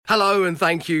Hello and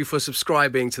thank you for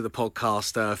subscribing to the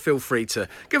podcast. Feel free to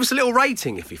give us a little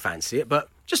rating if you fancy it, but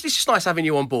it's just nice having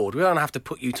you on board. We don't have to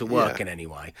put you to work in any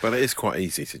way. But it is quite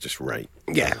easy to just rate.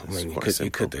 Yeah, I mean,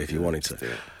 you could do if you wanted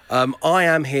to. I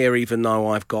am here even though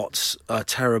I've got a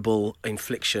terrible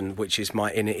infliction, which is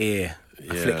my inner ear.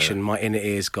 Affliction, my inner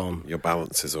ear's gone. Your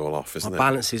balance is all off, isn't it? My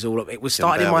balance is all up. It was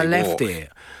started in my left ear.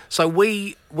 So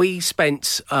we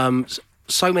spent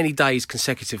so many days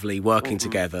consecutively working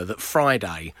together that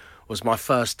Friday was my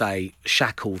first day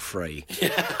shackled free.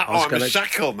 Yeah, I'm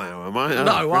shackled now, am I?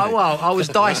 No, I was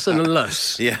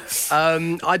Dyson-less. Yes.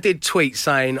 I did tweet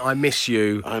saying, I miss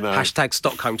you, I know. hashtag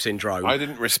Stockholm Syndrome. I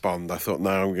didn't respond. I thought,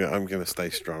 no, I'm going to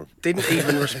stay strong. Didn't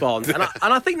even respond. And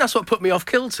I think that's what put me off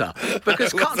kilter.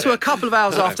 Because cut to a couple of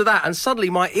hours after that, and suddenly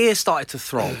my ear started to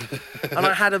throb. And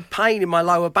I had a pain in my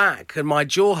lower back and my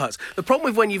jaw hurts. The problem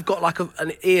with when you've got like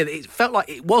an ear, it felt like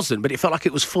it wasn't, but it felt like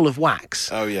it was full of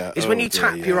wax. Oh, yeah. Is when you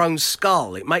tap your own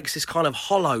skull, it makes this kind of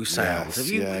hollow sound. Yes,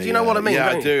 do you know what I mean? Yeah,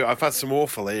 I do. I've had some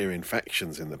awful ear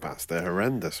infections in the past. They're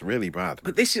horrendous, really bad.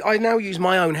 But I now use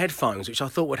my own headphones, which I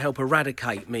thought would help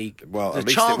eradicate me. Well, the at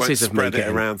least chances it won't of me spread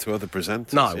it around to other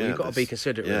presenters. No, you've got to be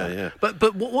considerate. Yeah.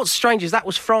 But what's strange is that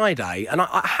was Friday, and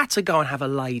I had to go and have a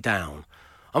lay down.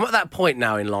 I'm at that point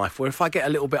now in life where if I get a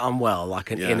little bit unwell,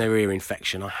 like an inner ear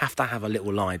infection, I have to have a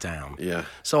little lie down. Yeah.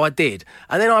 So I did.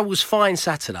 And then I was fine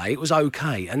Saturday. It was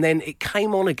okay. And then it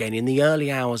came on again in the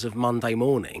early hours of Monday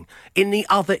morning in the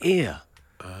other ear.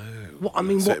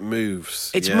 So it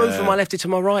moves. It's moved from my left ear to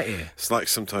my right ear. It's like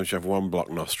sometimes you have one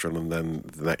blocked nostril and then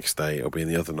the next day it'll be in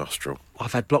the other nostril.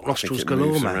 I've had blocked nostrils galore,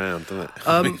 moves man. Around, doesn't it?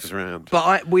 It moves around.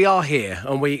 But we are here,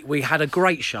 and we had a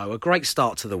great show, a great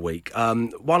start to the week.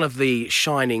 One of the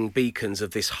shining beacons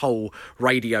of this whole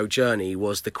radio journey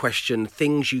was the question,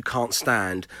 things you can't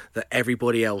stand that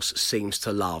everybody else seems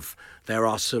to love. There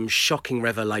are some shocking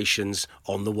revelations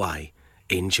on the way.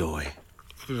 Enjoy.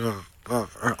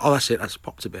 Oh, that's it. That's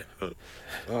popped a bit.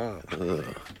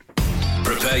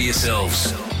 Prepare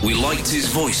yourselves. We liked his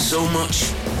voice so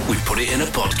much, we put it in a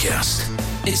podcast.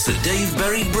 It's the Dave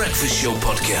Berry Breakfast Show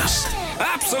podcast.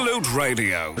 Absolute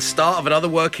Radio. The start of another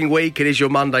working week. It is your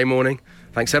Monday morning.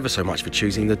 Thanks ever so much for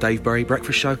choosing the Dave Berry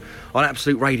Breakfast Show on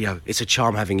Absolute Radio. It's a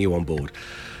charm having you on board.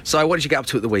 So what did you get up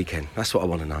to at the weekend? That's what I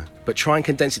want to know. But try and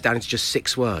condense it down into just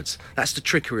 6 words. That's the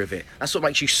trickery of it. That's what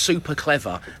makes you super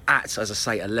clever at, as I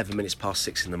say, 11 minutes past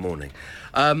 6 in the morning.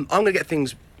 I'm going to get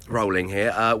things rolling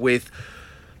here with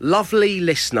lovely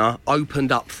listener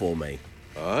opened up for me.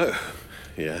 Oh,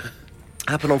 yeah.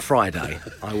 Happened on Friday.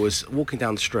 I was walking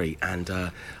down the street and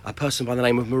a person by the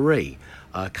name of Marie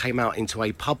came out into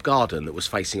a pub garden that was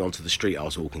facing onto the street I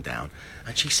was walking down.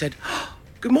 And she said,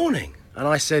 "Good morning." And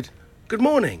I said, "Good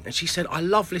morning." And she said, "I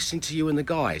love listening to you and the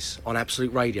guys on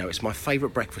Absolute Radio. It's my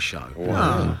favourite breakfast show."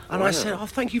 Wow. And I said, "Oh,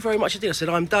 thank you very much indeed." I said,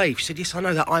 "I'm Dave." She said, "Yes, I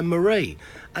know that. I'm Marie."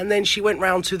 And then she went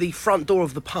round to the front door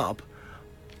of the pub,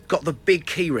 got the big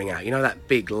key ring out, you know, that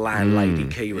big landlady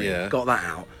key ring, got that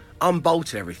out,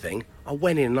 unbolted everything. I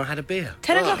went in and I had a beer.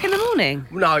 10 o'clock in the morning?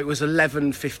 No, it was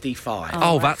 11:55.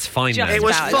 Oh, that's fine then. It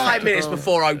was 5 minutes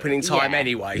before opening time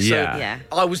anyway. So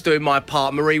I was doing my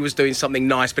part. Marie was doing something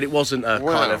nice, but it wasn't a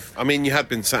kind of... I mean, you had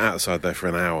been sat outside there for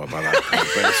an hour by that point,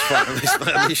 but it's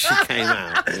fine. At least she came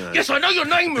out. You know. Yes, I know your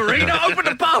name, Marie. Now open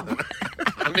the pub.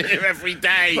 I'm here every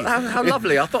day. But how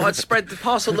lovely. I thought I'd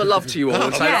pass on the love to you all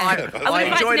and say I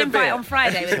enjoyed a beer. On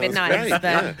Friday would have been nice. Great,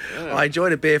 But... I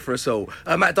enjoyed a beer for us all.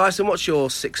 Matt Dyson, what's your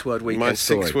 6-word weekend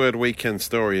story? My 6-word weekend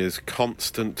story is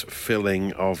constant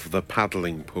filling of the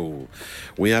paddling pool.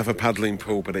 We have a paddling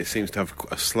pool, but it seems to have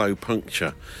a slow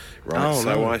puncture, right?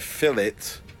 I fill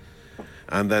it,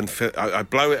 and then I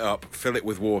blow it up, fill it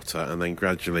with water, and then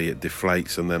gradually it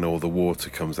deflates, and then all the water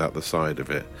comes out the side of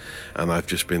it. And I've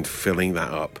just been filling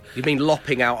that up. You mean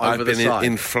lopping out over the side? I've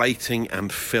been inflating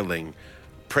and filling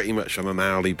pretty much on an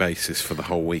hourly basis for the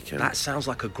whole weekend. That sounds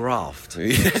like a graft.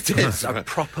 Yeah, it is. A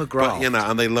proper graft. But, you know,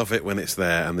 and they love it when it's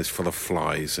there and it's full of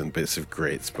flies and bits of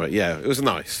grit. But, yeah, it was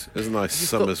nice. It was a nice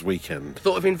summer's weekend.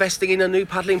 Thought of investing in a new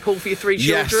paddling pool for your 3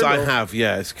 children? Yes, I have,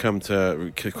 yeah. It's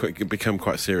become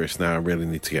quite serious now. I really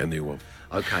need to get a new one.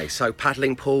 OK, so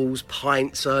paddling pools,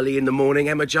 pints early in the morning.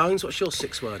 Emma Jones, what's your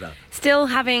 6-worder? Still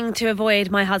having to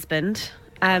avoid my husband.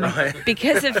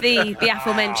 Because of the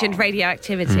aforementioned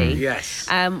radioactivity. Yes.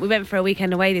 We went for a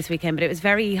weekend away this weekend, but it was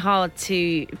very hard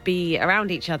to be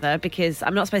around each other because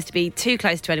I'm not supposed to be too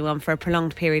close to anyone for a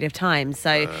prolonged period of time.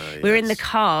 So we were in the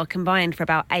car combined for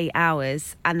about 8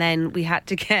 hours, and then we had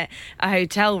to get a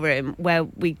hotel room where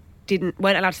we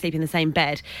weren't allowed to sleep in the same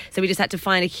bed. So we just had to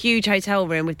find a huge hotel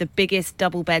room with the biggest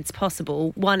double beds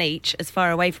possible, one each, as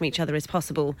far away from each other as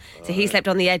possible. So he slept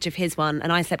on the edge of his one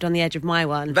and I slept on the edge of my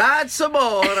one. That's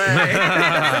amore.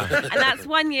 And that's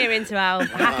 1 year into our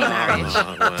happy marriage.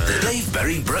 The Dave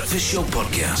Berry Breakfast Show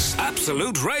Podcast.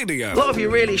 Absolute Radio. A lot of you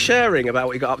really sharing about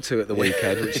what you got up to at the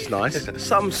weekend, which is nice.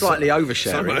 Some slightly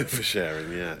oversharing. Some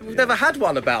oversharing, yeah. We've never had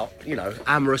one about,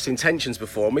 amorous intentions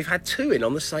before, and we've had two in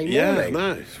on the same morning.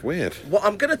 No, it's weird. Well,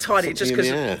 I'm going to tidy it just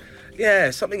because...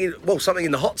 Yeah, something in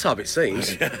the hot tub, it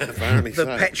seems. Yeah, apparently the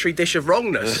Petri dish of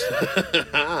wrongness,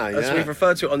 as we've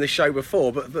referred to it on this show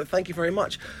before, but thank you very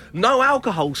much. No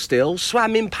alcohol still,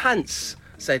 swam in pants,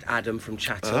 said Adam from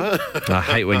Chatham. I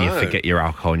hate when you forget your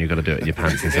alcohol and you've got to do it in your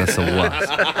pants. That's the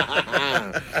worst.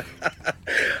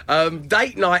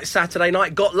 Date night Saturday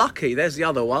night, got lucky. There's the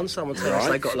other one. Someone told us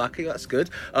they got lucky. That's good.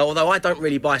 Although I don't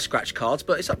really buy scratch cards,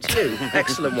 but it's up to you.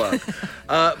 Excellent work.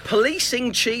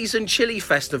 Policing Cheese and Chili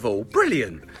Festival.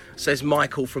 Brilliant, says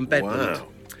Michael from Bedford. Wow.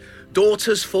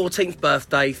 Daughter's 14th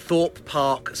birthday, Thorpe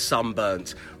Park,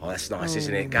 sunburnt. Oh, that's nice,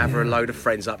 isn't it? Gather a load of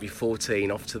friends up, you're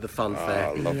 14, off to the fun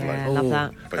fair. Lovely. Yeah, love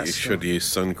that. But you should use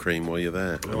sun cream while you're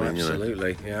there.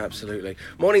 Absolutely. Yeah, absolutely.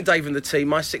 Morning, Dave and the team.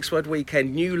 My 6-word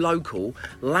weekend, new local,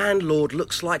 landlord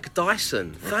looks like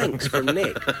Dyson. Thanks, from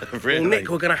Nick. Really? Well, Nick,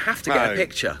 we're going to have to get a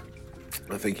picture.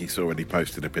 I think he's already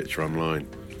posted a picture online.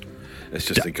 It's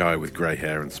just a guy with grey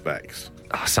hair and specs.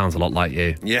 Oh, sounds a lot like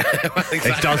you. Yeah,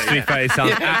 exactly. It does, to be fair. It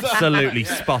sounds absolutely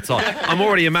spot on. I'm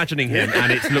already imagining him,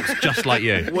 and it looks just like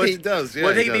you. He does, yeah.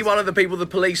 Would he be one of the people the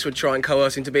police would try and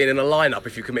coerce into being in a lineup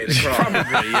if you committed a crime?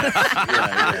 Probably,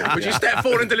 yeah. Would you step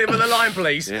forward and deliver the line,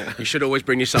 please? Yeah. You should always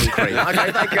bring your sun cream.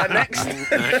 Okay, thank you. Next.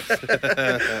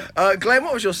 Glenn,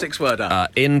 what was your 6-worder?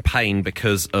 In pain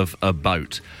because of a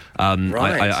boat.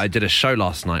 Right. I did a show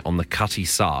last night on the Cutty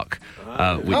Sark,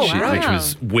 which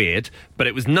was weird, but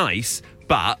it was nice.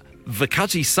 But the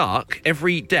Cutty Sark,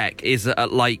 every deck is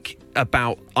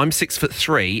about, I'm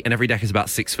 6'3", and every deck is about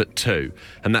 6'2",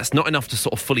 and that's not enough to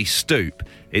sort of fully stoop.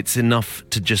 It's enough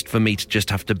for me to just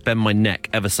have to bend my neck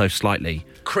ever so slightly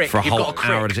Crick, for a you've whole got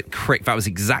a hour. Crick, that was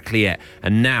exactly it.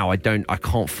 And now I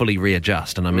can't fully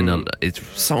readjust, and I'm it's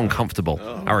so uncomfortable.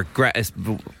 I regret it's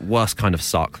the worst kind of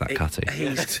sark, that Cutty.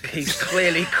 He's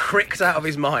clearly cricked out of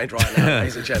his mind right now,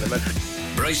 ladies and gentlemen.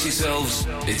 Brace yourselves.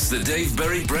 It's the Dave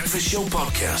Berry Breakfast Show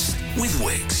Podcast with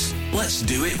Wix. Let's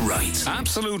do it right.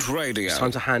 Absolute Radio. It's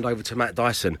time to hand over to Matt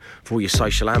Dyson for all your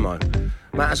social ammo.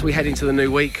 Matt, as we head into the new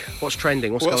week, what's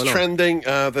trending? What's going on? Trending?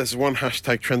 There's one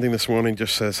hashtag trending this morning,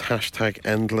 just says hashtag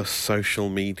endless social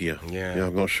media. Yeah,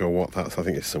 I'm not sure what that's. I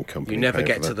think it's some company. You never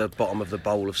get to the bottom of the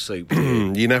bowl of soup, do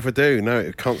you? You never do. No,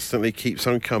 it constantly keeps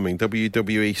on coming.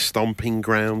 WWE Stomping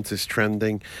Grounds is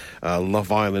trending.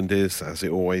 Love Island is, as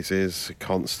it always is,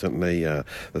 constantly.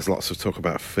 There's lots of talk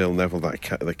about Phil Neville,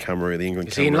 the Cameroon, the England.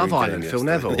 Is he in Love Island, Phil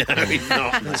Neville? No, he's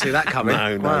not. Didn't see that coming.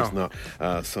 No, he's not.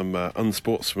 Some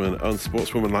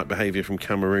unsportswomanlike behaviour from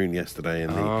Cameroon yesterday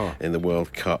in the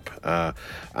World Cup.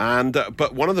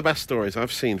 But one of the best stories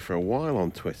I've seen for a while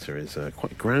on Twitter is a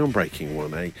quite groundbreaking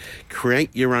one, a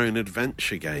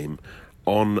create-your-own-adventure game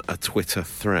on a Twitter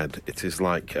thread. It is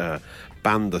like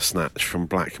Bandersnatch from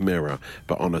Black Mirror,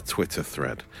 but on a Twitter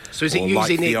thread. So is it like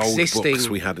using the existing old books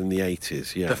we had in the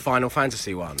 80s? Yeah, the Final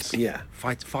Fantasy ones. Yeah,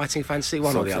 Fighting Fantasy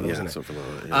one or the other, wasn't it? Something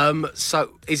like that. Yeah.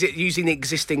 So is it using the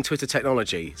existing Twitter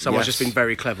technology? Someone's just been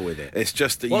very clever with it. It's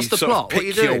just that What's you the sort plot? of pick What are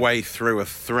you your doing? way through a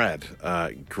thread.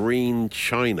 Green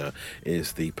China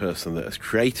is the person that has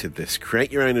created this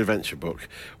Create Your Own Adventure book,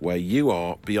 where you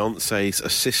are Beyonce's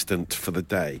assistant for the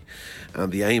day,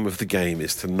 and the aim of the game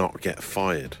is to not get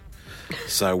fired.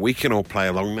 So we can all play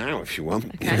along now if you want.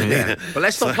 Okay. Yeah. But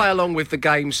let's not play along with the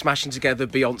game smashing together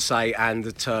Beyonce and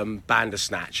the term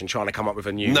Bandersnatch and trying to come up with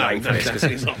a new name for this, because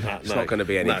it's not going to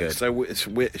be any good. So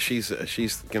she's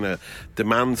going to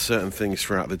demand certain things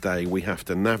throughout the day. We have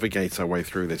to navigate our way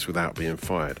through this without being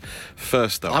fired.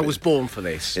 First up, I was born for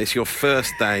this. It's your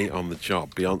first day on the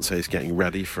job. Beyonce is getting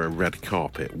ready for a red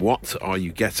carpet. What are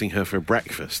you getting her for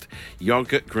breakfast?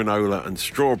 Yogurt, granola and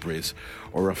strawberries,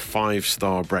 or a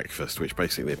 5-star breakfast, which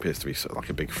basically appears to be sort of like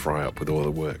a big fry-up with all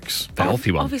the works. The healthy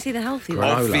one. Obviously the healthy one.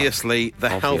 Obviously the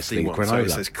healthy one. So granola. it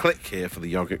says click here for the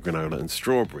yogurt, granola and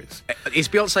strawberries. Is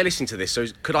Beyonce listening to this? So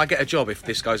could I get a job if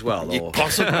this goes well? Or?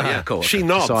 Possibly, yeah. Cool. She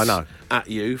nods So I know. at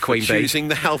you for Queen bee. choosing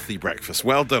the healthy breakfast.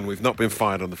 Well done, we've not been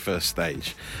fired on the first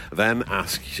stage. Then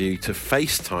asks you to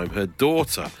FaceTime her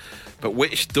daughter. But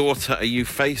which daughter are you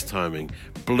FaceTiming?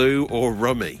 Blue or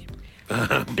Rummy?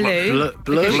 Blue.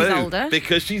 Because she's older.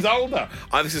 Because she's older.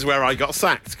 This is where I got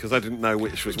sacked because I didn't know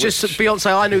which was Just which.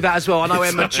 Beyonce, I knew that as well. I know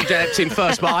Emma jumped in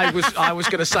first, but I was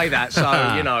going to say that.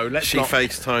 So let's She not.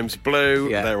 FaceTimes Blue.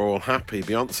 Yeah. They're all happy.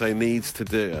 Beyonce needs to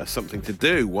do something to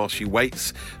do while she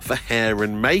waits for hair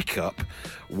and makeup.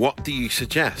 What do you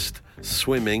suggest?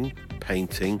 Swimming,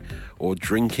 painting, or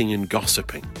drinking and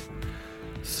gossiping?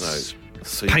 So you've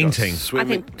got Painting. I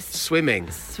swimming. think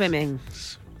Swimming.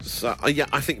 So, I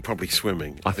think probably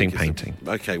swimming. I think it's painting.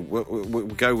 Okay, we'll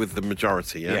go with the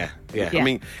majority, yeah? Yeah. I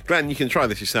mean, Glenn, you can try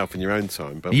this yourself in your own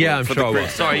time. But Yeah, I'm for sure I the will.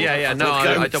 grid- Sorry, yeah. No,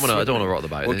 I don't want to rock the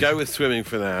boat. We'll go with swimming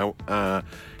for now.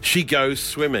 She goes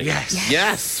swimming.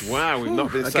 Yes. Wow, we've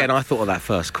not been Again, I thought of that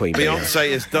first, Queen Bee. Beyonce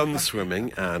is done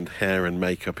swimming and hair and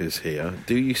makeup is here.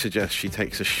 Do you suggest she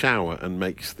takes a shower and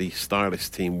makes the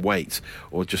stylist team wait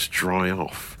or just dry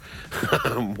off?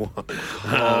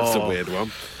 That's a weird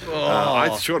one.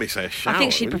 I'd surely say a shower. I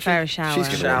think she'd wouldn't prefer she? a shower. She's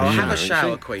gonna Shower. want Have a isn't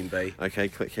shower, she? Queen Bee. Okay,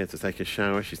 click here to take a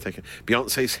shower. She's taking...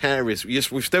 Beyonce's hair is...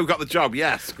 Yes, we've still got the job.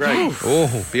 Yes, great.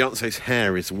 Beyonce's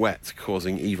hair is wet,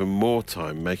 causing even more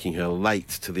time, making her late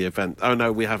to the event. Oh,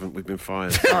 no, we haven't. We've been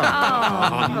fired.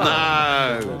 Oh,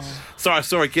 no. Sorry, I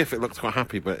saw a GIF. It looked quite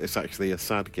happy, but it's actually a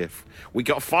sad GIF. We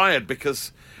got fired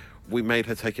because we made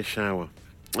her take a shower.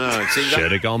 Oh, see,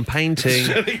 Should have gone painting.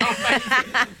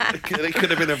 it could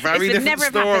have been a very This would different never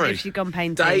have happened story. if she'd gone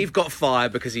painting. Dave got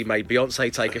fired because he made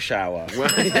Beyonce take a shower. Well,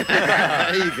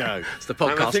 there you go. It's the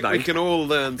podcast and I think we name. can all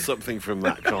learn something from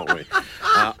that, can't we?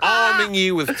 Arming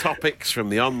you with topics from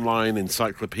the online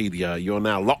encyclopedia, you're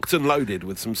now locked and loaded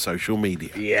with some social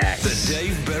media. Yes. The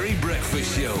Dave Berry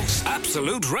Breakfast Show's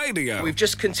Absolute Radio. We've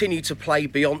just continued to play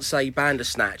Beyonce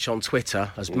Bandersnatch on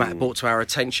Twitter, as Matt brought to our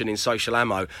attention in Social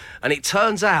Ammo. And it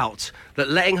turns out that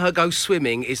letting her go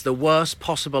swimming is the worst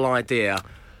possible idea.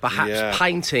 Perhaps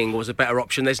painting was a better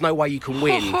option. There's no way you can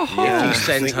win if you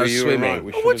send her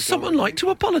swimming. Would someone like to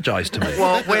apologise to me?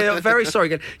 Well, we're very sorry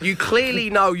again. You clearly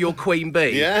know you're Queen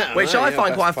Bee, which I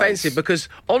find quite offensive because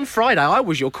on Friday I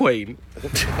was your queen.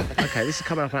 Okay, this is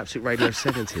coming up on Absolute Radio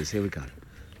 70s. Here we go.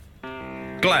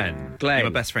 Glenn. Glenn. You're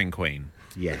my best friend, Queen.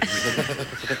 Yes.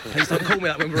 Please don't call me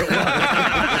that when we're at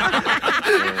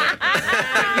work.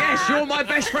 Yes, you're my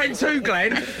best friend too,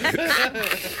 Glenn.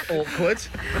 Awkward.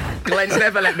 Glenn's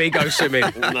never let me go swimming.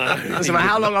 No. Doesn't matter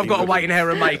how long I've got to wait in hair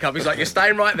and makeup. He's like, you're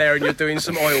staying right there and you're doing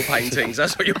some oil paintings.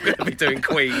 That's what you're going to be doing,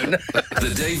 Queen.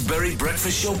 The Dave Berry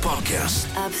Breakfast Show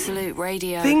Podcast. Absolute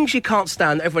Radio. Things you can't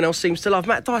stand that everyone else seems to love.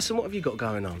 Matt Dyson, what have you got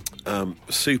going on?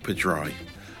 Super Dry.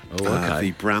 Oh, okay.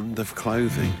 The brand of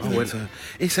clothing.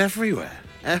 It's everywhere.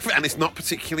 And it's not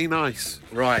particularly nice.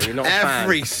 Right, you're not a fan.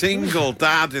 Every single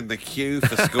dad in the queue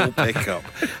for school pickup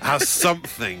has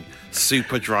something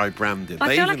Super Dry branded.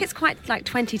 I feel like it's quite like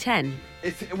 2010.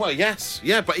 Well, yes,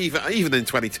 yeah, but even in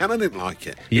 2010, I didn't like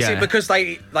it. Is it because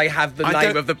they have the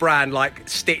name of the brand like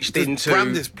stitched The into?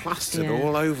 brand is plastered Yeah.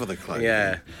 all over the clothing.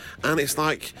 Yeah. And it's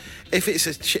like if it's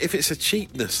a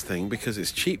cheapness thing because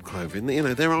it's cheap clothing,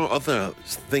 there are other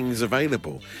things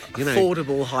available.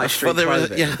 Affordable high street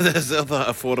clothing. There's other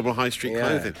affordable high street Yeah.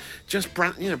 clothing. Just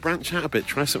branch out a bit,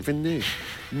 try something new.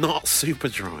 Not Super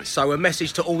Dry. So a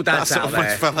message to all dads That's out my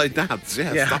there. fellow dads.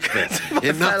 Yeah, stop it.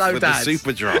 Enough fellow with dads. the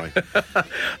Super Dry.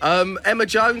 Emma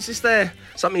Jones, is there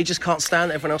something you just can't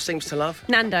stand that everyone else seems to love?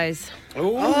 Nando's.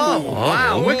 Oh,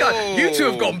 wow. You two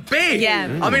have gone big.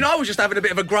 Yeah. I mean, I was just having a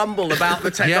bit of a grumble about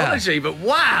the technology, but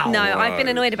wow. No, I've been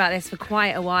annoyed about this for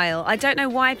quite a while. I don't know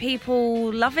why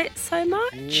people love it so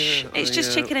much. It's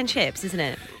just chicken and chips, isn't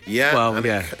it? Yeah, Well, and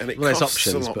yeah. and it Well, there's costs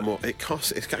options, a lot but- more.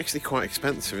 It's actually quite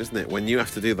expensive, isn't it? When you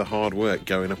have to do the hard work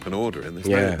going up and ordering, there's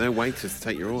Yeah. no waiters to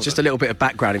take your order. Just a little bit of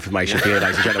background information for you,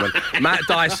 ladies and gentlemen. Matt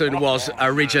Dyson was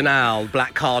original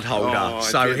black card holder, Oh,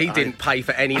 so he didn't pay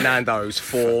for any Nando's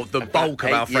for the bulk of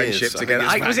 8 our friendship years. I together.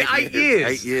 think it's Was it about 8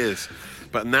 years? 8 years.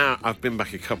 But now I've been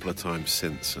back a couple of times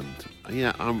since, and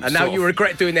I'm. And now you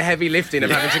regret doing the heavy lifting of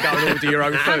having to go and order your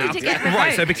own How did food. it get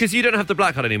Right, so revoked? because you don't have the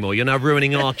black card anymore, you're now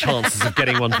ruining our chances of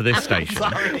getting one to this station.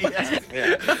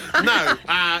 No,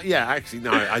 actually,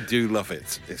 no. I do love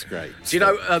it. It's great. Do you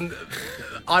know,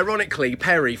 ironically,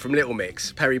 Perry from Little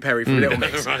Mix, Perry from Little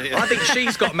Mix, Right, yeah. I think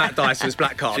she's got Matt Dyson's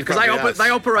black card She because probably has. they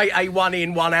operate a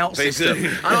one-in, one-out They system. do.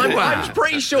 And I'm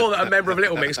pretty sure that a member of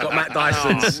Little Mix got Matt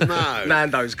Dyson's No.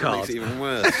 Nando's That makes card. it even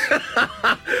worse.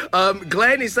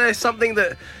 Glenn, is there something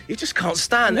that you just can't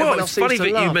stand? Well, Everyone it's else seems funny to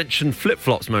that love? you mentioned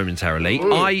flip-flops momentarily.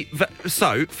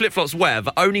 So flip-flops wear,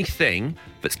 the only thing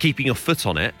that's keeping your foot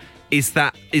on it is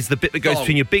the bit that goes Thong.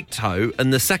 between your big toe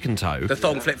and the second toe. The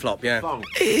thong flip-flop, yeah.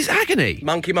 It is agony.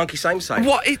 Monkey, same.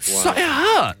 What? It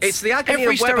hurts. It's the agony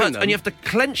Every of step wearing hurts, them. and you have to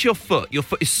clench your foot. Your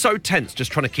foot is so tense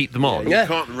just trying to keep them on. Yeah. You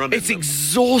can't run It's in them.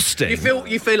 exhausting.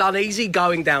 You feel uneasy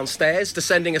going downstairs,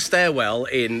 descending a stairwell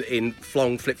in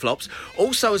thong flip-flops.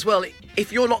 Also, as well,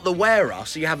 if you're not the wearer,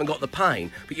 so you haven't got the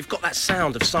pain, but you've got that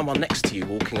sound of someone next to you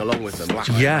walking along with them.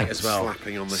 Yeah. As well.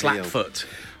 Slapping on the Slap heel. foot.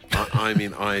 I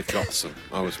mean, I've got some.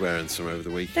 I was wearing some over the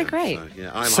weekend. They're great. So,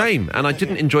 yeah, I like Same, and I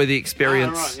didn't enjoy the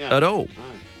experience right, yeah. at all.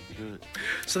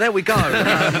 So there we go.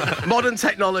 Modern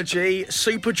technology,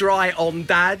 super dry on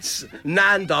dads,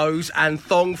 Nando's, and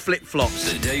thong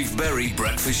flip-flops. The Dave Berry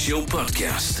Breakfast Show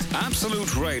Podcast.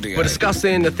 Absolute Radio. We're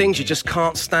discussing the things you just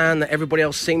can't stand that everybody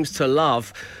else seems to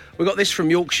love. We got this from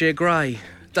Yorkshire Grey.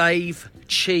 Dave,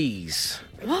 cheese.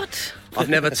 What? I've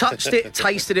never touched it,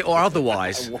 tasted it, or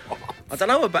otherwise. I don't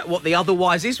know about what the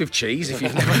otherwise is with cheese if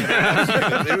you've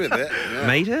never... do with it. Yeah.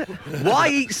 Made it? Why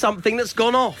eat something that's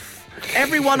gone off?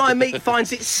 Everyone I meet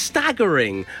finds it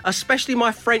staggering, especially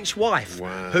my French wife,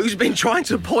 who's been trying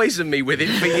to poison me with it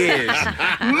for years.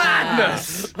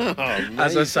 Madness!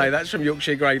 As I say, that's from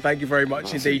Yorkshire Grey. Thank you very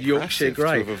much indeed, Yorkshire Impressive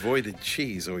Grey. to have avoided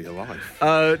cheese all your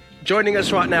life. Joining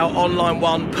us right now on line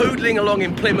one, poodling along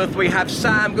in Plymouth, we have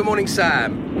Sam. Good morning,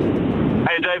 Sam.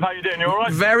 Hey Dave, how you doing? You all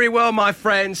right? Very well, my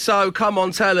friend. So, come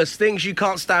on, tell us. Things you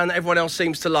can't stand that everyone else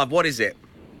seems to love. What is it?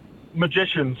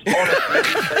 Magicians,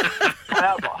 honestly.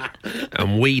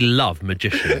 And we love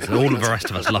magicians. And all of the rest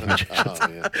of us love magicians.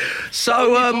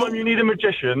 So, Time you need a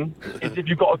magician is if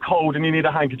you've got a cold and you need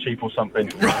a handkerchief or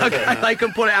something. okay, they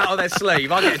can pull it out of their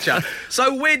sleeve. I get you.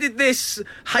 So, where did this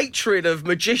hatred of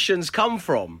magicians come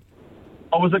from?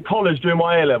 I was at college doing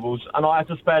my A-levels and I had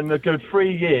to spend a good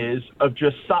 3 years of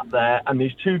just sat there and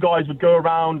these two guys would go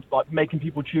around like making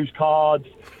people choose cards,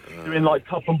 doing like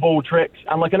cup and ball tricks,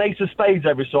 and like an ace of spades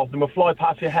every so often will fly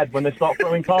past your head when they start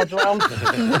throwing cards around.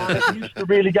 And it used to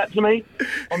really get to me.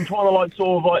 I'm trying to like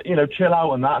sort of like, chill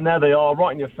out and that, and there they are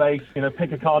right in your face,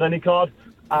 pick a card, any card,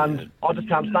 and I just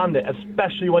can't stand it,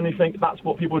 especially when you think that's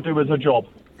what people do as a job.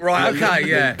 Right, okay,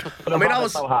 yeah.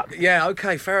 But Yeah,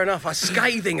 okay, fair enough. A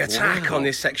scathing attack on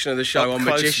this section of the show on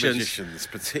Close magicians.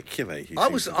 particularly. I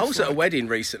was at a wedding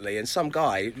recently, and some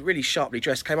guy, really sharply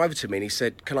dressed, came over to me and he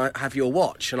said, "Can I have your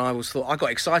watch?" And I got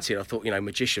excited. I thought,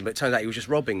 magician, but it turns out he was just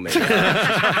robbing me. It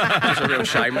was a real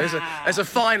shame. There's a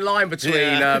fine line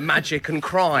between magic and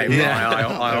crime. Yeah.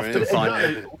 I often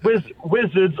find.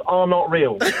 Wizards are not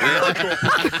real.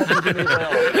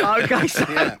 Okay, so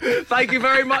thank you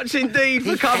very much indeed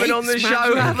for coming on the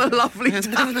show. Have a lovely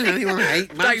day.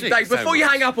 Dave, before you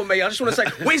hang up on me, I just want to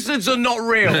say, wizards are not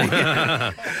real.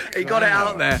 He got it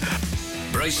out there.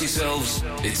 Brace yourselves.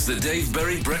 It's the Dave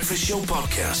Berry Breakfast Show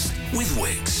Podcast with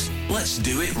Wix. Let's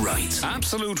do it right.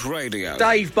 Absolute Radio.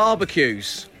 Dave,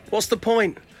 barbecues. What's the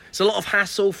point? It's a lot of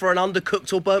hassle for an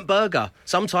undercooked or burnt burger.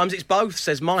 Sometimes it's both,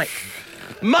 says Mike.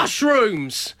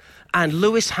 Mushrooms! And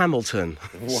Lewis Hamilton,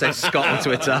 says Scott on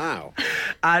Twitter. Wow.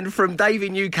 And from Dave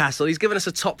in Newcastle, he's given us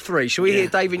a top three. Shall we hear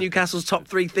Dave in Newcastle's top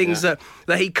three things that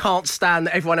he can't stand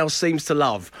that everyone else seems to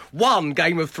love? 1,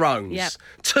 Game of Thrones. Yep.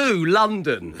 2,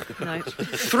 London. No.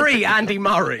 3, Andy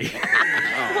Murray.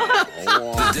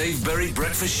 The Dave Berry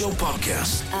Breakfast Show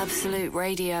Podcast. Absolute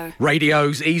Radio.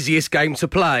 Radio's easiest game to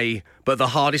play, but the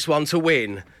hardest one to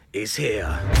win is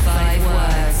here. 5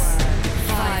 words.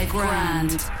 5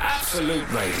 grand. Absolute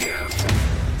Radio.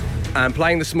 And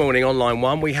playing this morning on line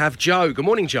 1, we have Joe. Good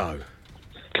morning, Joe.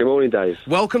 Good morning, Dave.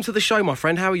 Welcome to the show, my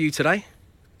friend. How are you today?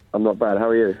 I'm not bad. How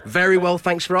are you? Very well,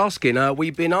 thanks for asking.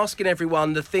 We've been asking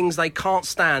everyone the things they can't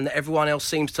stand that everyone else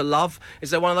seems to love.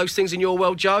 Is there one of those things in your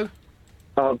world, Joe?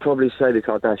 I'd probably say the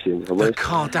Kardashians. The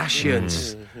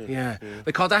Kardashians. Yeah.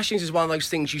 The Kardashians is one of those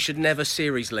things you should never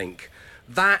series link.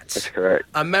 That's correct.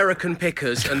 American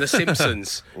Pickers and The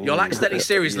Simpsons. You'll accidentally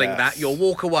series link that, you'll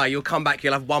walk away, you'll come back,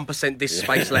 you'll have 1% disk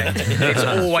space left. It's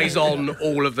always on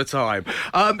all of the time.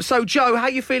 So, Joe, how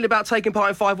you feel about taking part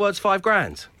in 5 words, 5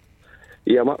 grand?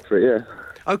 Yeah, I'm up for it, yeah.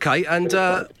 OK, and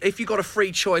if you got a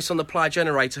free choice on the player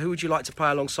generator, who would you like to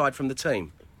play alongside from the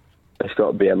team? It's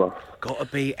got to be Emma. Got to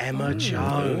be Emma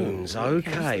Jones.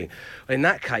 OK. In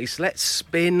that case, let's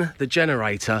spin the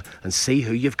generator and see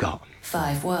who you've got.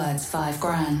 5 words, 5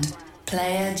 grand.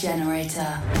 Player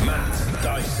generator. Matt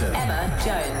Dyson. Emma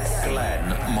Jones.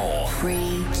 Glenn Moore.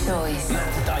 Free choice.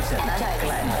 Matt Dyson. Emma Jones.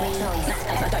 Glenn Moore. Free choice.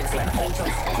 Emma Jones. Glenn Moore.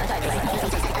 Free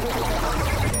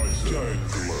choice. Emma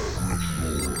Jones.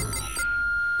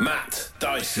 Matt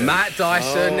Dyson. Matt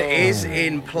Dyson is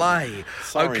in play.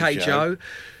 Sorry, OK, Joe.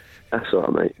 That's all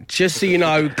right, mate. Just so you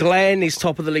know, Glenn is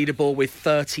top of the leaderboard with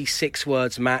 36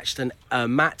 words matched, and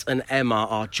Matt and Emma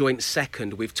are joint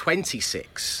second with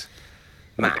 26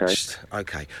 matched.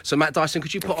 Okay. So, Matt Dyson,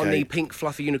 could you put on the pink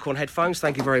fluffy unicorn headphones?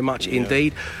 Thank you very much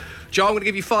indeed. Joe, I'm going to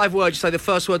give you 5 words. You say the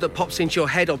first word that pops into your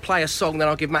head. I'll play a song, then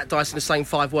I'll give Matt Dyson the same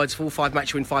 5 words. For all 5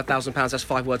 match, you win £5,000. That's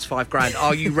 5 words, £5,000.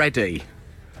 Are you ready?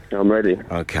 I'm ready.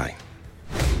 Okay.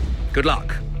 Good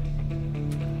luck.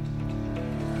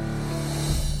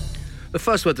 The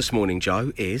first word this morning,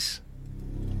 Joe, is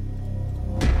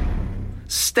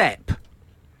step.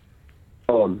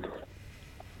 On.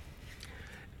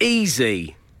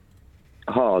 Easy.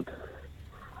 Hard.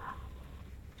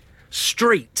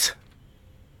 Street.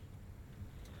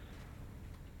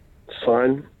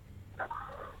 Sign.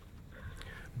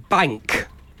 Bank.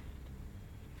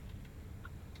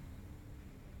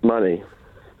 Money.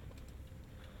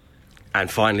 And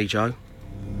finally, Joe,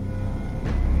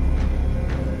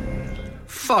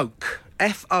 folk.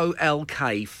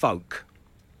 F-O-L-K, folk.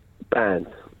 Band.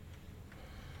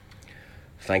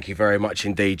 Thank you very much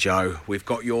indeed, Joe. We've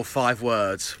got your 5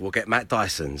 words. We'll get Matt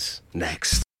Dyson's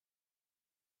next.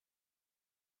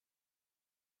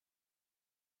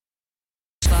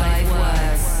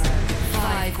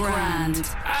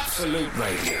 £5,000. Absolute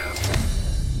Radio.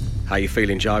 How you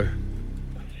feeling, Joe?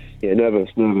 Yeah, nervous.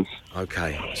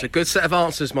 Okay. It's a good set of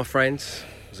answers, my friends.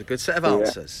 It's a good set of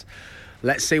answers.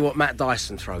 Let's see what Matt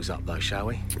Dyson throws up, though, shall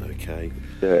we? Okay.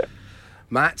 Yeah.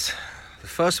 Matt, the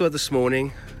first word this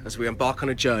morning, as we embark on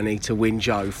a journey to win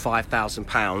Joe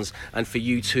 £5,000 and for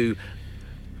you to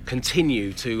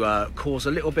continue to cause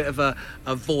a little bit of a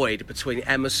void between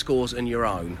Emma's scores and your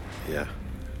own. Yeah.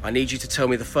 I need you to tell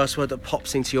me the first word that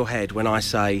pops into your head when I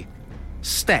say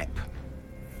step.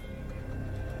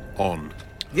 On.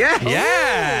 Yeah.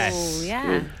 Yes. Oh,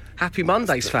 yeah. Happy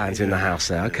Mondays fans in the house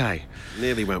there. Okay.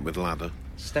 Nearly went with ladder.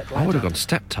 Step I would have gone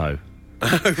step toe.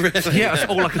 Oh, really? Yeah,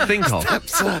 that's all I could think of.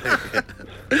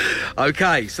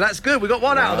 Okay, so that's good. We got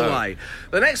one out of the way.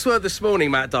 The next word this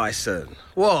morning, Matt Dyson,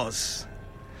 was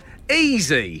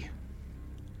easy.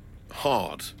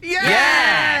 Hard.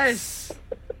 Yes!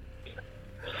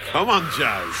 Come on,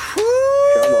 Joe.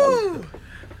 Woo!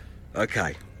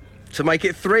 Okay. To make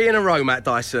it 3 in a row, Matt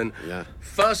Dyson. Yeah.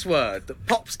 First word that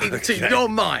pops into your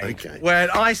mind when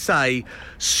I say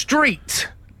street.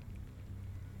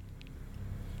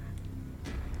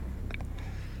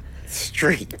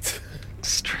 Street.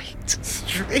 Street. Street.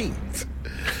 Street.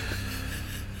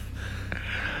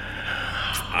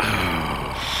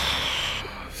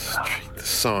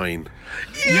 Sign.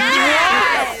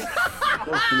 Yes!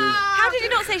 How did you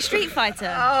not say Street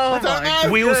Fighter? Oh, my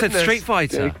We all said goodness. Street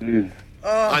Fighter.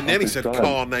 I nearly said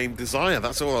car named Desire.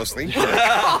 That's all I was thinking.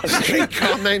 Street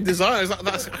car named Desire.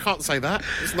 I can't say that.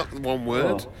 It's not one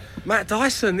word. Matt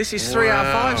Dyson, this is 3 out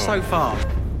of 5 so far.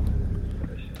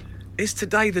 Is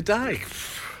today the day?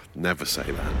 Never say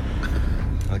that.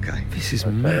 Okay. This is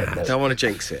mad. Don't want to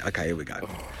jinx it. Okay, here we go.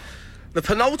 The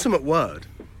penultimate word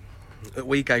that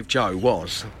we gave Joe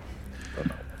was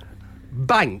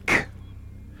bank.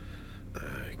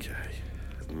 Okay.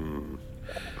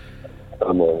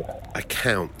 I'm on.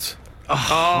 Account.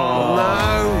 Oh,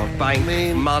 no.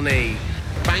 Bank money.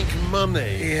 Bank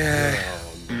money. Yeah.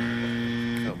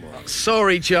 Come on.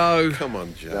 Sorry, Joe. Come on,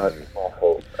 No, Joe. it's my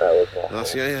fault. That was my fault.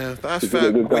 That's That's We did fair.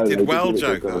 a good We go, did we well, did a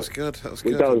Joe. good go. That was good. That was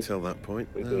We good done. until that point.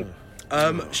 did.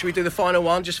 Should we do the final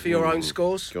one just for your own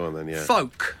scores? Go on then, yeah.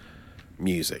 Folk.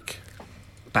 Music.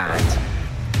 Band.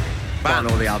 One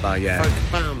or the other, yeah.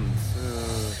 Folk bands.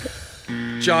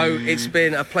 Joe, it's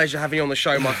been a pleasure having you on the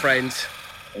show, my friend.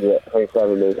 Yeah, thanks for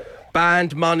having me.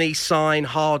 Band, money, sign,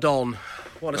 hard on.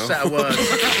 What a set of words.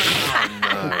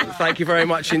 Thank you very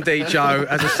much indeed, Joe.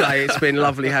 As I say, it's been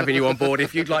lovely having you on board.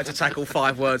 If you'd like to tackle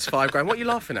 5 words, £5,000, what are you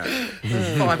laughing at?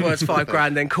 5 words,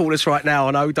 £5,000, then call us right now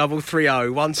on 0330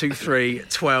 123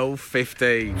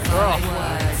 1215.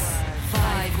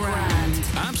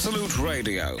 £5,000. Absolute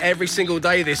Radio. Every single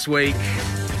day this week,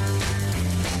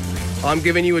 I'm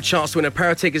giving you a chance to win a pair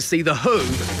of tickets to see The Who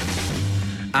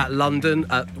at London's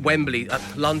Wembley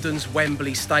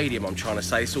Stadium, I'm trying to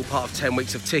say. It's all part of 10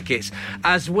 weeks of tickets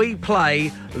as we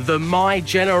play the My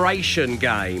Generation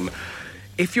game.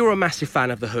 If you're a massive fan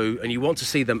of The Who and you want to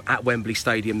see them at Wembley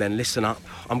Stadium, then listen up.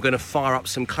 I'm going to fire up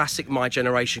some classic My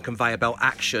Generation conveyor belt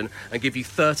action and give you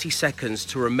 30 seconds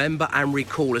to remember and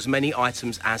recall as many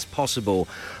items as possible.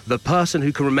 The person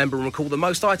who can remember and recall the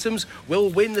most items will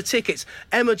win the tickets.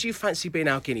 Emma, do you fancy being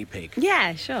our guinea pig?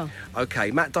 Yeah, sure. OK,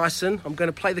 Matt Dyson, I'm going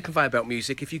to play the conveyor belt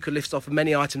music. If you could list off as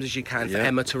many items as you can for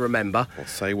Emma to remember. I'll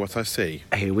say what I see.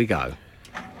 Here we go.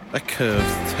 A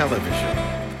curved television.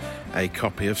 A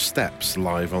copy of Steps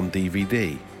live on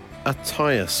DVD. a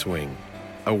tyre swing,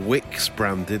 a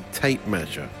Wix-branded tape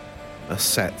measure, a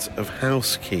set of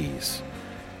house keys,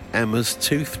 Emma's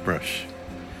toothbrush,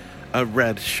 a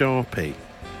red Sharpie,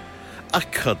 a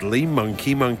cuddly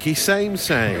monkey same.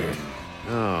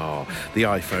 Oh, the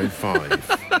iPhone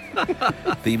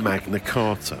 5, the Magna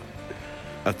Carta,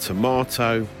 a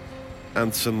tomato,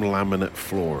 and some laminate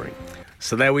flooring.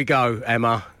 So there we go,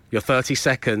 Emma. Your 30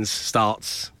 seconds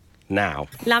starts now.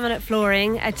 Laminate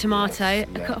flooring, a tomato,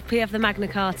 a copy of the Magna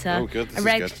Carta, Oh, good. This a is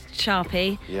red good.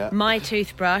 Sharpie, Yeah. my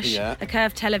toothbrush, Yeah. a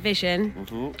curved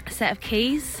television, a set of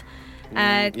keys,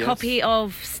 a yes. copy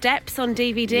of Steps on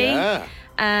DVD, Yeah.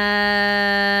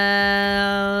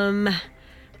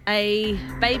 a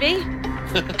baby.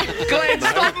 Glenn,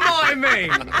 stop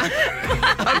miming!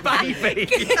 A baby.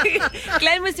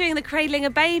 Glenn was doing the cradling a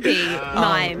baby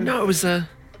mime. No, it was a...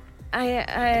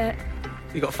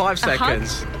 You got 5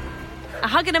 seconds. A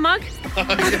hug and a mug.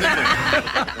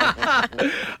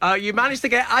 You managed to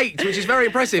get 8, which is very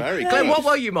impressive. Very Glenn, good. what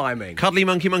were you miming? Cuddly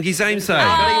monkey, same. Monkey,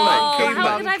 how could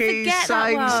I monkey, forget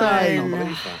that same.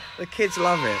 one? The kids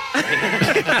love it.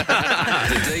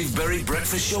 The Dave Berry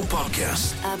Breakfast Show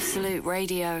Podcast. Absolute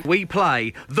Radio. We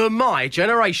play the My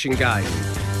Generation game.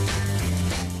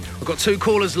 We've got 2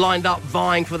 callers lined up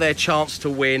vying for their chance to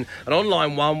win. And on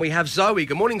line 1, we have Zoe.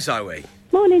 Good morning, Zoe.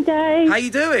 Morning, Dave. How you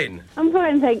doing? I'm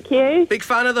fine, thank you. Big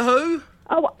fan of The Who?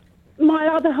 Oh, my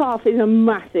other half is a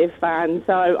massive fan,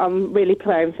 so I'm really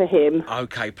playing for him.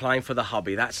 Okay, playing for the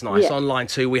hubby. That's nice. Yeah. On line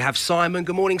 2, we have Simon.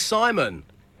 Good morning, Simon.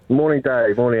 Morning,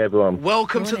 Dave. Morning, everyone.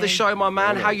 Welcome to the show, my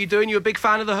man. How you doing? You a big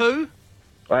fan of The Who?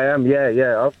 I am,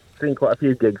 yeah. I've seen quite a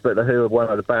few gigs, but The Who are one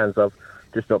of the bands I've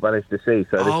just not managed to see.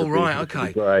 So this would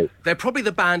be great. They're probably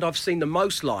the band I've seen the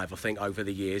most live, I think, over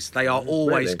the years. They are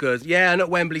always Really? good. Yeah, and at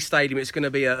Wembley Stadium, it's going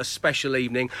to be a special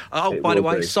evening. Oh, by the will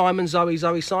way, be. Simon,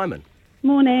 Zoe, Simon.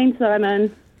 Morning,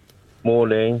 Simon.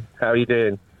 Morning. How are you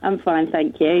doing? I'm fine,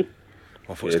 thank you.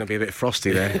 I thought it was going to be a bit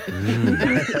frosty there.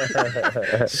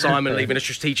 Simon leaving a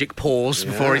strategic pause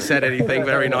before he said anything.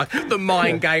 Very nice. The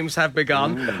mind games have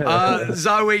begun.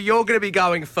 Zoe, you're going to be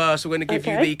going first. We're going to give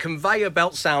you the conveyor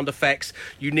belt sound effects.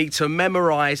 You need to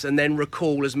memorise and then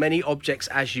recall as many objects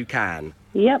as you can.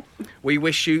 Yep. We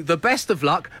wish you the best of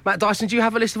luck. Matt Dyson, do you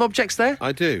have a list of objects there?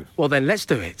 I do. Well, then let's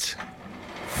do it.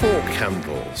 4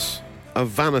 candles, a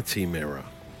vanity mirror,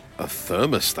 a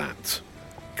thermostat,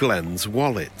 Glenn's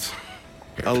wallet,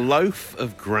 a loaf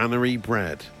of granary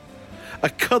bread, a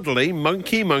cuddly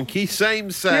monkey same.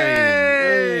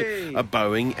 Yay! A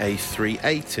Boeing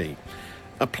A380,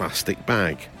 a plastic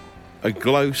bag, a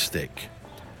glow stick,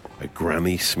 a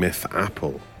Granny Smith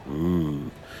apple,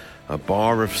 a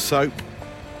bar of soap,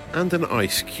 and an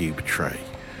ice cube tray.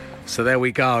 So there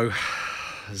we go.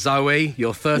 Zoe,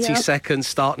 your 30 Yep. seconds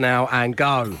start now and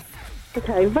go.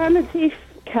 Okay, vanity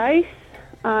case,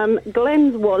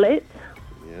 Glenn's wallet,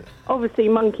 obviously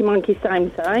monkey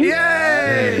same.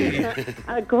 Yay!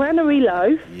 A granary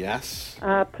loaf, Yes.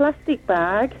 a plastic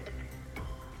bag,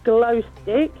 glow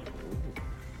stick,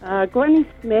 Granny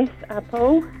Smith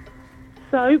apple,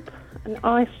 soap, an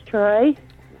ice tray.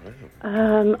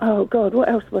 Oh God, what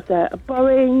else was there? A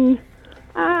Boeing.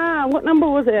 What number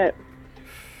was it?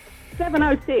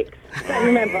 706. Don't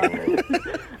remember.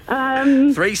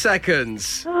 3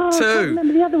 seconds. I can't 2.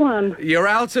 remember the other one. You're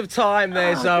out of time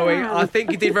there, Zoe. damn. I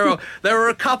think you did very well. There were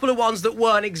a couple of ones that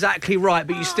weren't exactly right,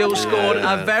 but you still scored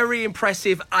a very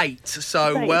impressive 8.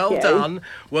 So Thank well you. done.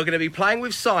 We're going to be playing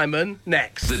with Simon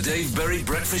next. The Dave Berry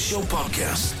Breakfast Show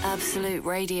Podcast. Absolute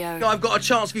Radio. Now, I've got a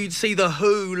chance for you to see The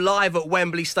Who live at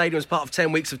Wembley Stadium as part of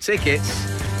 10 weeks of tickets.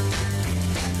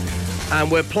 And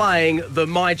we're playing the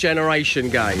My Generation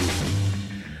game.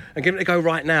 And giving it a go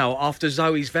right now, after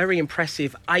Zoe's very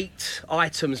impressive 8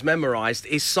 items memorised,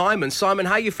 is Simon. Simon,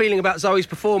 how are you feeling about Zoe's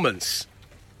performance?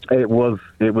 It was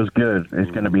good.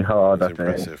 It's going to be hard, I think.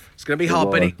 Impressive. It's going to be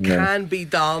hard, but it was, yeah. can be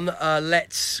done.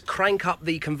 Let's crank up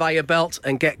the conveyor belt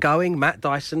and get going. Matt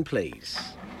Dyson, please.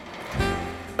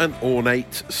 An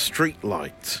ornate street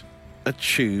light, a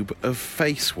tube of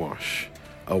face wash,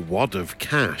 a wad of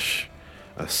cash,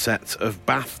 a set of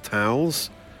bath towels,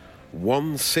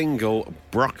 1 single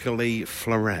broccoli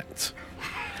floret,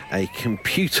 a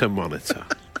computer monitor,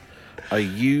 a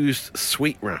used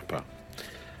sweet wrapper,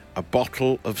 a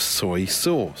bottle of soy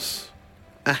sauce,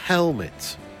 a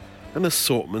helmet, an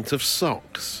assortment of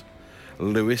socks,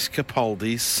 Louis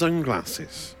Capaldi's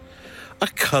sunglasses, a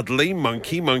cuddly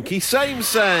monkey same,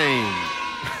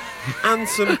 and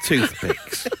some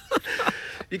toothpicks.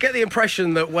 You get the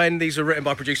impression that when these were written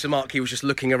by producer Mark, he was just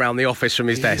looking around the office from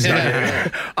his desk.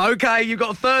 Okay, you've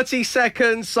got 30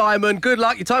 seconds, Simon. Good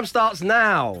luck. Your time starts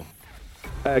now.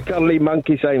 Cuddly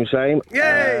monkey, same.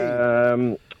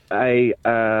 Yay! It's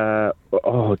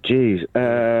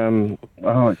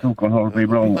all gone horribly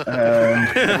wrong.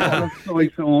 Soy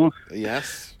sauce.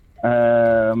 Yes.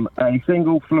 A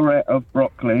single floret of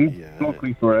broccoli. Yeah.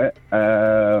 Broccoli floret.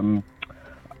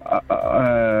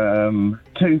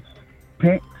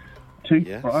 Toothpicks.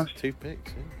 Toothbrush. Yes,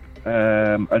 toothpicks.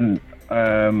 Yeah.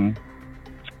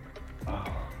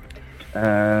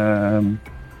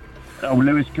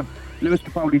 Lewis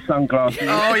Capaldi sunglasses.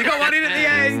 Oh, you got one in at the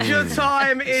end. Your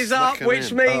time is up,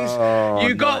 which means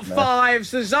you got 5.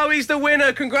 So Zoe's the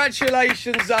winner.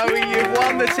 Congratulations, Zoe. You've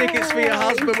won the tickets for your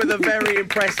husband with a very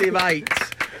impressive 8.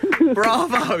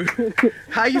 Bravo.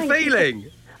 How are you feeling?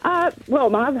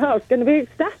 Well, my other half's going to be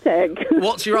ecstatic.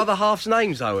 What's your other half's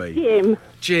name, Zoe?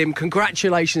 Jim,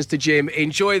 congratulations to Jim.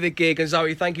 Enjoy the gig. And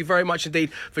Zoe, thank you very much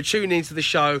indeed for tuning into the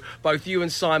show. Both you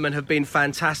and Simon have been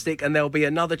fantastic, and there'll be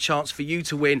another chance for you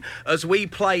to win as we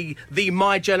play the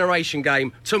My Generation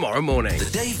game tomorrow morning. The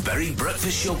Dave Berry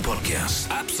Breakfast Show Podcast.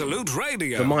 Absolute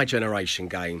Radio. The My Generation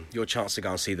game, your chance to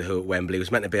go and see The Who at Wembley,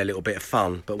 was meant to be a little bit of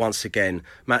fun, but once again,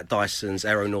 Matt Dyson's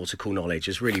aeronautical knowledge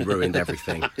has really ruined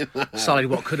everything. Sullied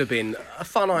what could have been a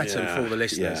fun item for all the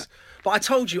listeners. Yeah. But I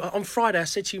told you on Friday, I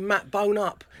said to you, Matt, bone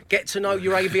up. Get to know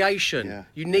your aviation.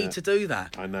 You need to do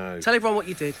that. I know. Tell everyone what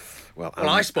you did. Well,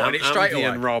 I spotted it straight away.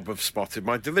 Andy and Rob have spotted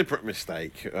my deliberate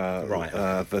mistake.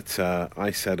 That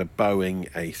I said a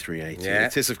Boeing A380. Yeah.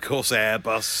 It is, of course,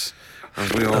 Airbus,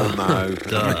 as we all know.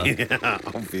 Yeah,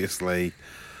 obviously.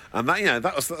 And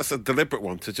that's a deliberate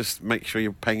one to just make sure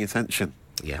you're paying attention.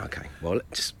 Yeah, okay. Well,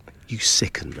 you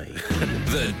sicken me.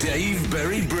 The Dave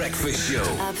Berry Breakfast Show.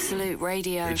 Absolute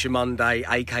Radio. It's your Monday,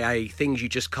 a.k.a. things you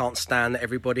just can't stand that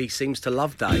everybody seems to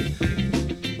love day.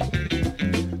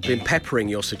 Been peppering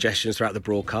your suggestions throughout the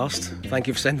broadcast. Thank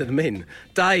you for sending them in.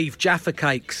 Dave, Jaffa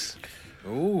cakes.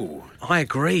 Ooh. I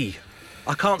agree.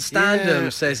 I can't stand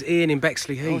them, says Ian in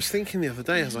Bexley Heath. I was thinking the other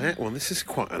day as I ate one, this is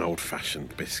quite an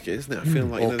old-fashioned biscuit, isn't it? I feel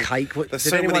like... Or cake.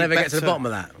 Did anyone ever get to the bottom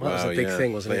of that? Well, that was a big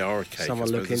thing, wasn't it? They are a cake. Someone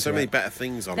look into There's so many better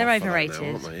things on They're offer overrated. now,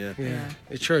 aren't they? Yeah.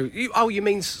 It's true. You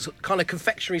mean kind of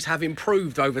confectionaries have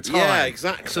improved over time? Yeah,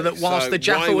 exactly. So that whilst the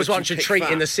Jaffa was once a treat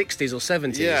in the 60s or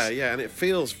 70s... Yeah, and it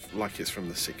feels like it's from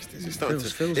the 60s.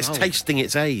 It's old. tasting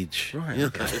its age. Right,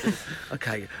 okay.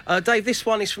 Okay. Dave, this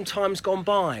one is from times gone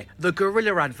by. The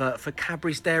Gorilla advert for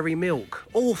Cadbury's Dairy Milk.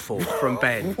 Awful, from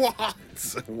Ben. What?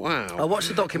 Wow. I watched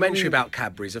a documentary about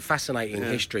Cadbury's, a fascinating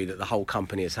history that the whole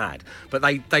company has had. But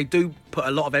they do put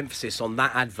a lot of emphasis on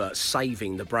that advert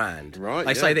saving the brand. Right,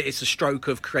 They say that it's a stroke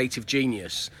of creative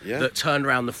genius that turned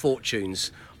around the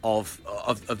fortunes of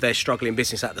their struggling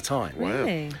business at the time. Wow.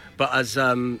 Really? But as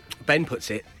Ben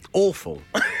puts it, awful.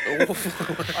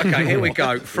 Okay, here we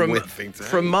go. From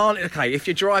Marnie. Okay, if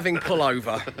you're driving, pull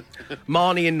over.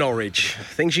 Marnie in Norwich.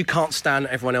 Things you can't stand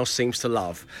that everyone else seems to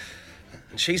love.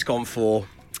 And she's gone for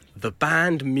the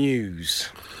band Muse.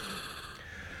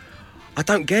 I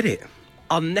don't get it.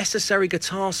 Unnecessary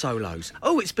guitar solos.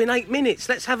 Oh, it's been 8 minutes.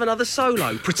 Let's have another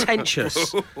solo.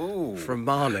 Pretentious. From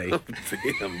Marnie. Oh,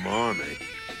 dear, Marnie.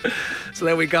 So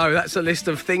there we go. That's a list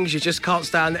of things you just can't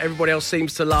stand that everybody else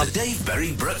seems to love. The Dave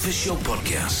Berry Breakfast Show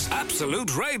Podcast.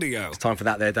 Absolute Radio. It's time for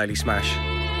that there Daily Smash.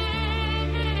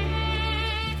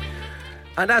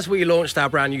 And as we launched our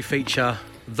brand new feature,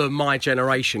 the My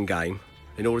Generation game,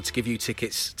 in order to give you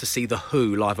tickets to see The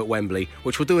Who live at Wembley,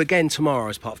 which we'll do again tomorrow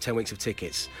as part of 10 weeks of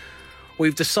tickets,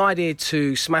 we've decided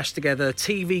to smash together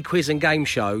TV quiz and game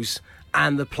shows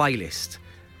and the playlist.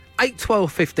 8,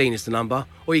 12, 15 is the number,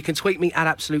 or you can tweet me at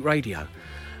Absolute Radio.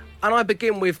 And I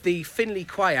begin with the Finley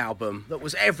Quay album that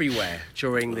was everywhere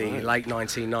during the late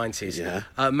 1990s.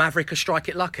 Yeah. Maverick, A Strike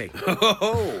It Lucky.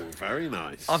 Oh, very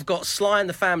nice. I've got Sly and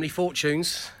the Family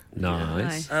Fortunes.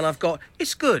 Nice. And I've got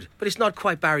It's Good, but it's not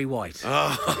quite Barry White.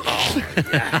 Oh,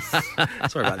 yes.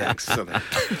 Sorry about that. Excellent.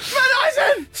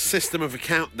 System of a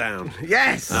Countdown.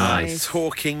 Yes. Nice.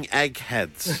 Talking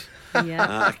Eggheads.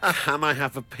 Yeah. Can I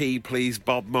have a pee, please,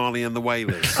 Bob Marley and the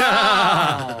Wailers?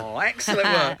 Oh, excellent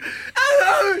work.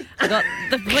 Hello. I got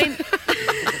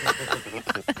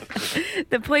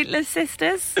the Pointless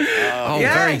Sisters. Oh,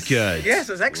 very good. Yes,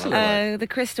 that's excellent. The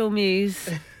Crystal Muse.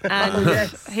 And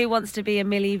Who Wants to Be a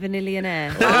Milli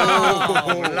Vanillionaire?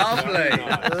 Oh, lovely.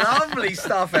 Lovely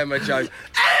stuff, Emma Jones.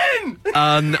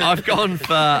 I've gone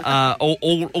for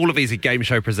all of these are game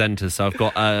show presenters. So I've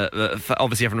got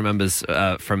obviously everyone remembers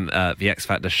from the X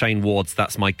Factor, Shane Ward's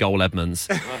That's My Goal Edmonds,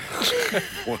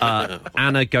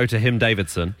 Anna Go to Him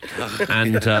Davidson,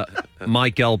 and My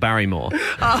Girl Barrymore.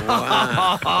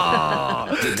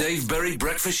 The Dave Berry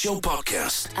Breakfast Show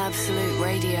Podcast. Absolute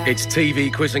Radio. It's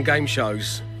TV quiz and game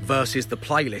shows versus the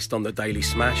playlist on the Daily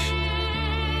Smash.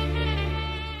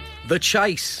 The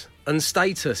Chase and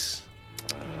Status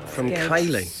from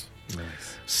Kaylee.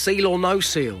 Nice. Seal or No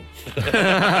Seal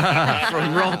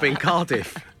from Rob in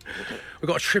Cardiff. We've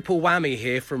got a triple whammy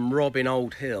here from Rob in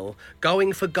Old Hill.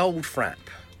 Going for Goldfrapp.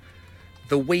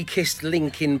 The Weakest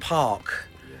Link in Park.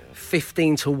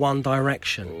 15 to One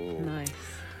Direction. Ooh. Nice.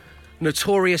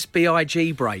 Notorious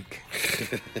B.I.G. break.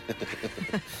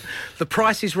 The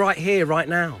Price is Right Here, right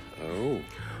now. Oh.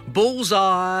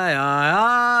 Bullseye,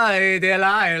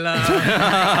 Delilah.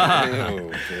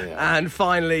 Oh, dear. And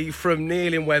finally, from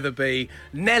Neil in Wetherby,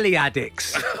 Nelly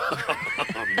Addicts.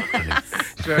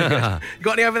 Very good. You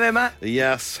got any over there, Matt?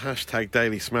 Yes, hashtag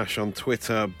Daily Smash on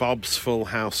Twitter. Bob's Full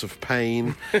House of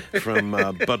Pain from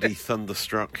Buddy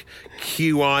Thunderstruck.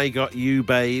 QI got you,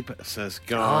 babe, says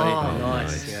Guy. Oh,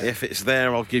 nice. Yeah. If it's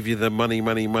there, I'll give you the money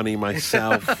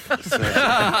myself,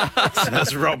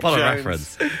 says Rob What a Jones,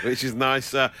 reference. which is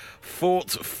nice.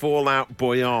 Fort Fallout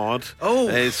Boyard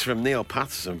is from Neil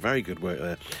Patterson. Very good work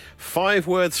there. 5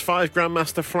 words, 5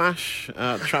 Grandmaster Flash,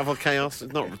 Travel Chaos.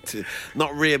 It's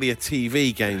not really a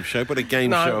TV game show, but a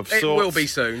game show of sorts. It will be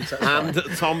soon. And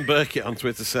Tom Burkett on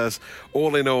Twitter says,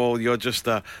 all in all, you're just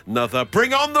another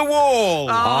Bring on the Wall.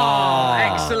 Oh,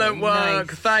 excellent work.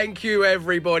 Nice. Thank you,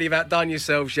 everybody. You've outdone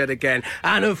yourselves yet again.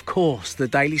 And, of course, the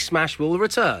Daily Smash will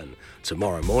return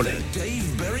tomorrow morning. The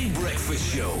Dave Berry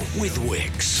Breakfast Show with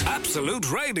Wix.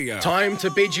 Absolute Radio. Time to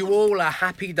bid you all a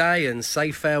happy day and say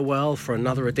farewell for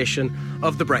another edition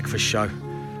of The Breakfast Show.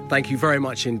 Thank you very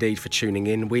much indeed for tuning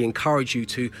in. We encourage you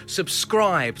to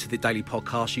subscribe to the daily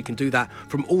podcast. You can do that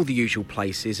from all the usual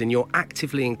places, and you're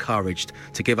actively encouraged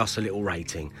to give us a little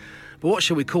rating. But what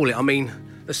shall we call it? I mean,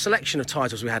 the selection of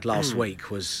titles we had last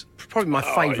week was probably my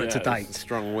favourite to date. It was a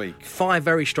strong week. 5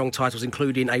 very strong titles,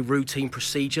 including A Routine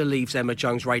Procedure Leaves Emma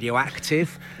Jones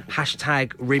Radioactive,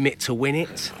 hashtag Remit to Win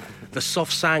It, The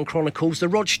Soft Sand Chronicles, The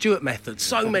Rod Stewart Method.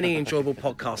 So many enjoyable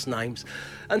podcast names.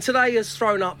 And today has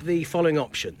thrown up the following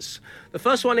options. The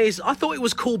first one is, I thought it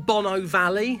was called Bono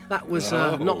Valley. That was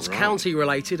Notts County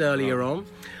related earlier on.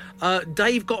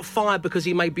 Dave got fired because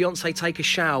he made Beyonce take a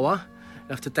shower.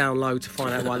 You have to download to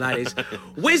find out why that is.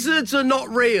 Wizards are not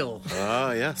real.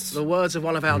 Ah, yes. The words of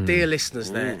one of our dear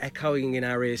listeners there, echoing in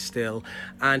our ears still.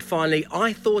 And finally,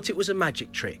 I thought it was a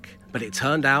magic trick, but it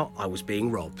turned out I was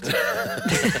being robbed.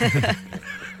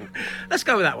 Let's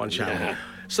go with that one, shall we?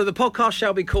 So the podcast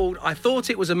shall be called I Thought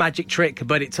It Was a Magic Trick,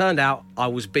 but it turned out I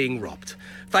was being robbed.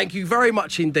 Thank you very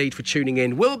much indeed for tuning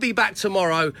in. We'll be back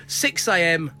tomorrow, 6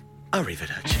 a.m.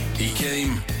 Arrivederci. He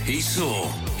came, he saw,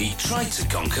 he tried to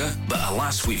conquer, but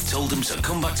alas, we've told him to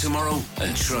come back tomorrow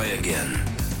and try again.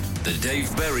 The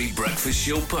Dave Berry Breakfast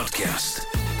Show Podcast.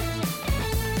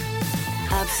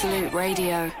 Absolute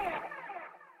Radio.